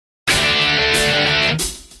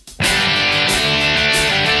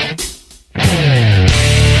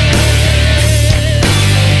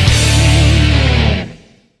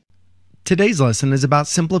Today's lesson is about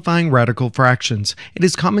simplifying radical fractions. It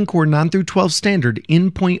is Common Core 9th through 12th Standard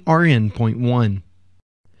N.R.N.1.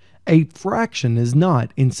 A fraction is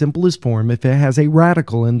not in simplest form if it has a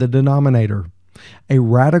radical in the denominator. A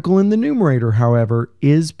radical in the numerator, however,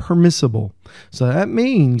 is permissible. So that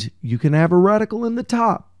means you can have a radical in the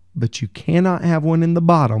top, but you cannot have one in the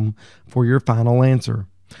bottom for your final answer.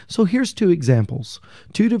 So here's two examples.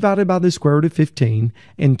 2 divided by the square root of 15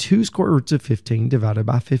 and 2 square roots of 15 divided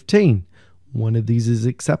by 15. One of these is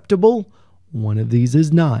acceptable, one of these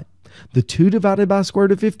is not. The 2 divided by square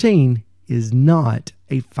root of 15 is not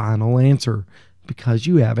a final answer because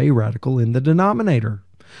you have a radical in the denominator.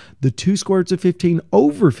 The 2 square roots of 15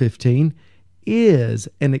 over 15 is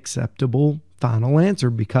an acceptable final answer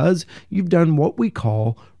because you've done what we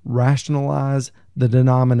call rationalize the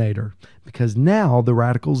denominator, because now the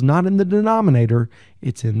radical's not in the denominator,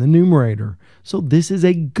 it's in the numerator. So this is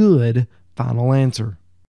a good final answer.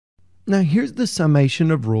 Now here's the summation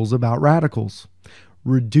of rules about radicals.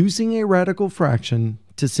 Reducing a radical fraction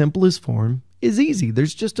to simplest form is easy.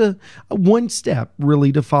 There's just a one step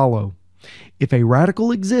really to follow. If a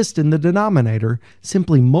radical exists in the denominator,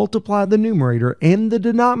 simply multiply the numerator and the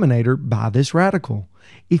denominator by this radical.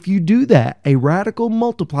 If you do that, a radical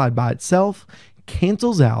multiplied by itself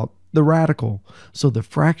cancels out the radical, so the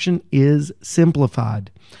fraction is simplified.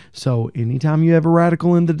 So anytime you have a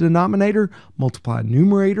radical in the denominator, multiply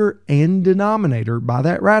numerator and denominator by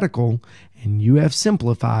that radical, and you have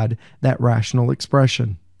simplified that rational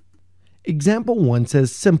expression. Example 1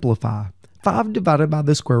 says simplify. 5 divided by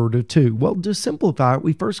the square root of 2. Well, to simplify it,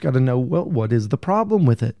 we first got to know, well, what is the problem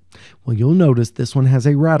with it? Well, you'll notice this one has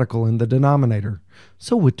a radical in the denominator.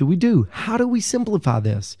 So what do? How do we simplify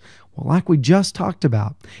this? Well, like we just talked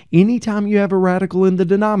about, anytime you have a radical in the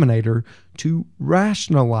denominator, to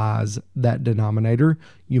rationalize that denominator,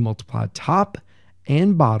 you multiply top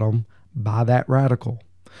and bottom by that radical.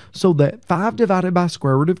 So that 5 divided by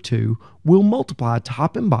square root of 2 will multiply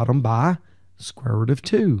top and bottom by square root of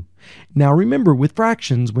 2. Now remember, with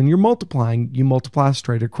fractions, when you're multiplying, you multiply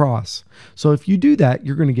straight across. So if you do that,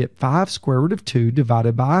 you're going to get 5 square root of 2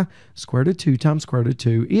 divided by square root of 2 times square root of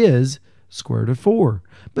 2 is square root of 4.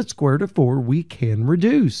 But square root of 4 we can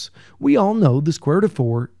reduce. We all know the square root of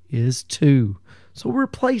 4 is 2. So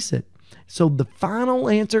replace it. So the final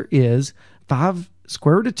answer is 5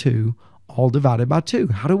 square root of 2 all divided by 2.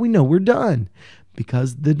 How do we know we're done?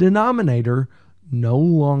 Because the denominator no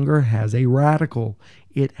longer has a radical.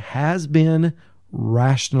 It has been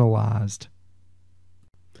rationalized.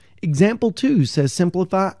 Example 2 says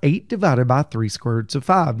simplify 8 divided by 3 square roots of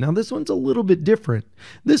 5. Now this one's a little bit different.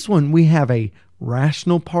 This one we have a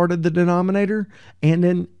rational part of the denominator and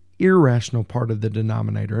an irrational part of the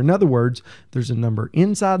denominator. In other words, there's a number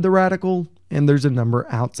inside the radical and there's a number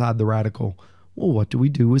outside the radical. Well, what do we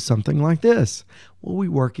do with something like this? Well, we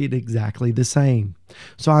work it exactly the same.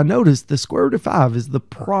 So I noticed the square root of 5 is the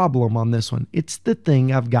problem on this one. It's the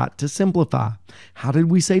thing I've got to simplify. How did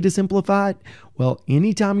we say to simplify it? Well,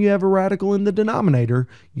 anytime you have a radical in the denominator,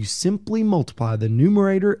 you simply multiply the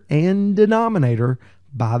numerator and denominator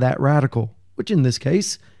by that radical, which in this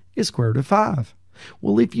case is square root of 5.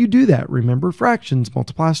 Well, if you do that, remember fractions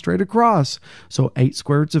multiply straight across. So 8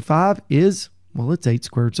 square roots of 5 is, well, it's 8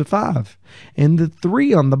 square roots of 5. And the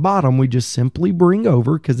 3 on the bottom we just simply bring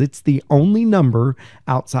over because it's the only number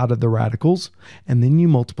outside of the radicals. And then you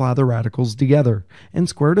multiply the radicals together. And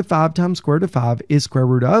square root of 5 times square root of 5 is square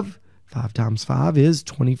root of 5 times 5 is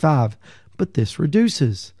 25. But this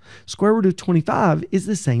reduces. Square root of 25 is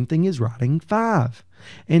the same thing as writing 5.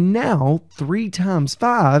 And now 3 times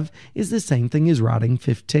 5 is the same thing as writing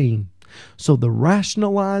 15. So the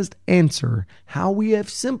rationalized answer, how we have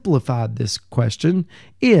simplified this question,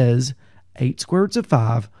 is 8 square roots of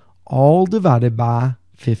 5 all divided by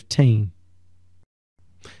 15.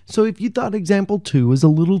 So if you thought example 2 was a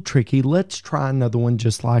little tricky, let's try another one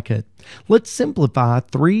just like it. Let's simplify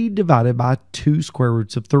 3 divided by 2 square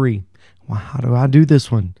roots of 3. Well, how do I do this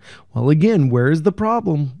one? Well, again, where is the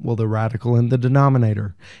problem? Well, the radical in the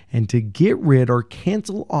denominator. And to get rid or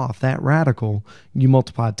cancel off that radical, you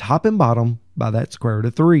multiply top and bottom by that square root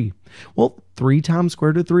of 3. Well, 3 times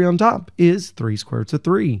square root of 3 on top is 3 square roots of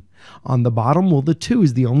 3. On the bottom, well, the 2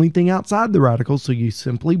 is the only thing outside the radical, so you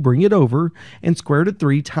simply bring it over, and square root of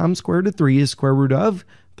 3 times square root of 3 is square root of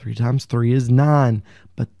 3 times 3 is 9.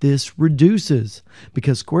 But this reduces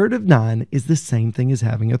because square root of 9 is the same thing as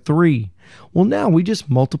having a 3. Well, now we just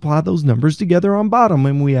multiply those numbers together on bottom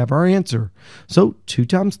and we have our answer. So 2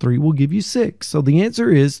 times 3 will give you 6. So the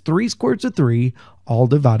answer is 3 square roots of 3 all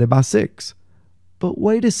divided by 6. But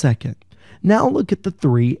wait a second. Now look at the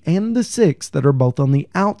 3 and the 6 that are both on the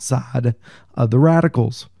outside of the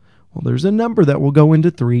radicals. Well, there's a number that will go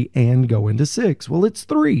into 3 and go into 6. Well, it's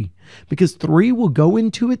 3 because 3 will go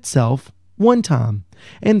into itself one time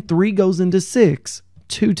and 3 goes into 6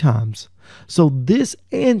 two times. So this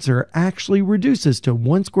answer actually reduces to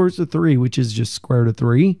 1 square root of 3, which is just square root of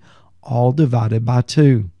 3, all divided by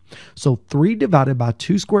 2. So 3 divided by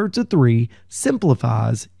 2 square roots of 3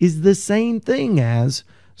 simplifies is the same thing as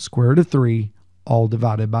square root of 3 all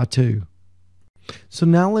divided by 2. So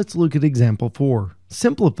now let's look at example 4.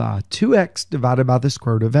 Simplify 2x divided by the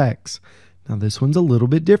square root of x. Now this one's a little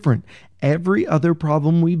bit different. Every other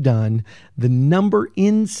problem we've done, the number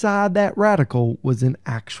inside that radical was an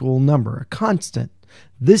actual number, a constant.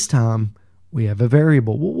 This time, we have a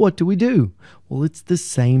variable. Well, what do? Well, it's the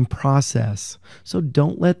same process. So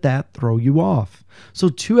don't let that throw you off. So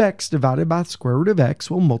 2x divided by the square root of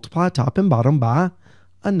x will multiply top and bottom by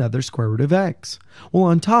another square root of x. Well,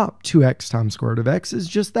 on top, 2x times square root of x is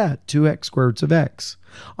just that, 2x square roots of x.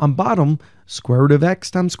 On bottom, square root of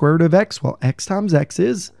x times square root of x, well, x times x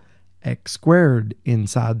is x squared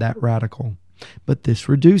inside that radical. But this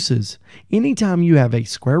reduces. Anytime you have a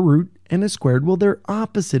square root and a squared, well, they're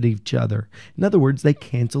opposite each other. In other words, they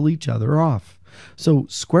cancel each other off. So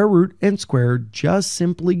square root and squared just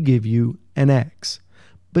simply give you an x.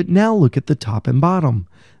 But now look at the top and bottom.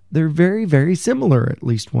 They're very, very similar, at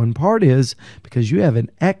least one part is, because you have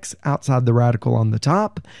an x outside the radical on the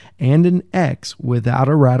top and an x without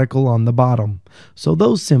a radical on the bottom. So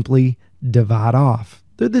those simply divide off.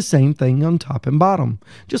 They're the same thing on top and bottom.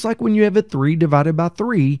 Just like when you have a 3 divided by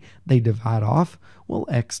 3, they divide off. Well,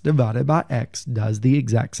 x divided by x does the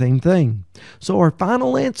exact same thing. So our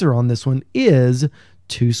final answer on this one is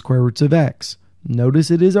 2 square roots of x. Notice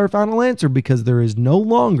it is our final answer because there is no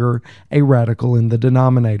longer a radical in the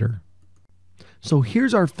denominator. So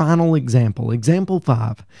here's our final example, example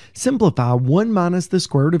 5. Simplify 1 minus the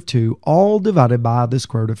square root of 2 all divided by the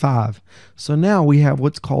square root of 5. So now we have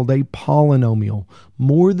what's called a polynomial,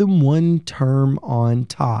 more than one term on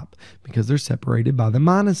top because they're separated by the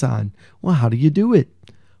minus sign. Well, how do you do it?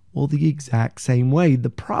 Well, the exact same way. The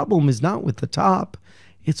problem is not with the top,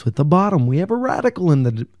 it's with the bottom. We have a radical in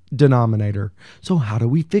the denominator. So how do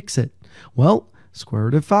we fix it? Well, square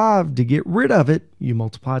root of 5, to get rid of it, you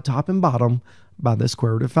multiply top and bottom by the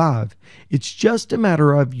square root of 5. It's just a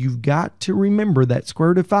matter of you've got to remember that square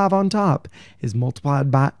root of 5 on top is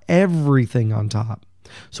multiplied by everything on top.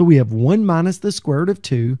 So we have 1 minus the square root of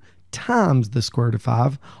 2 times the square root of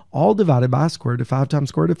 5, all divided by square root of 5 times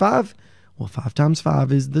square root of 5. Well, 5 times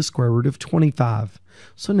 5 is the square root of 25.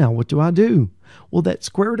 So now what do? Well, that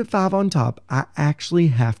square root of 5 on top, I actually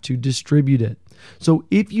have to distribute it. So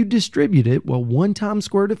if you distribute it, well, 1 times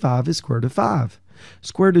square root of 5 is square root of 5.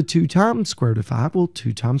 Square root of 2 times square root of 5, well,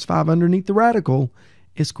 2 times 5 underneath the radical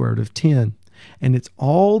is square root of 10. And it's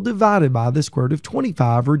all divided by the square root of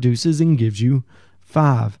 25, reduces and gives you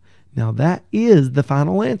 5. Now that is the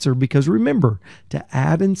final answer because remember, to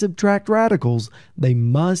add and subtract radicals, they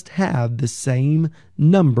must have the same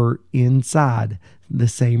number inside, the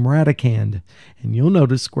same radicand. And you'll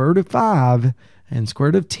notice square root of 5 and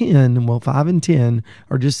square root of 10, well, 5 and 10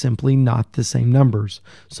 are just simply not the same numbers.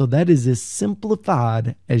 So that is as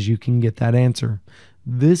simplified as you can get that answer.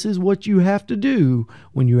 This is what you have to do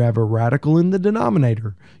when you have a radical in the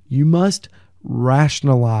denominator. You must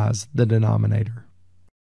rationalize the denominator.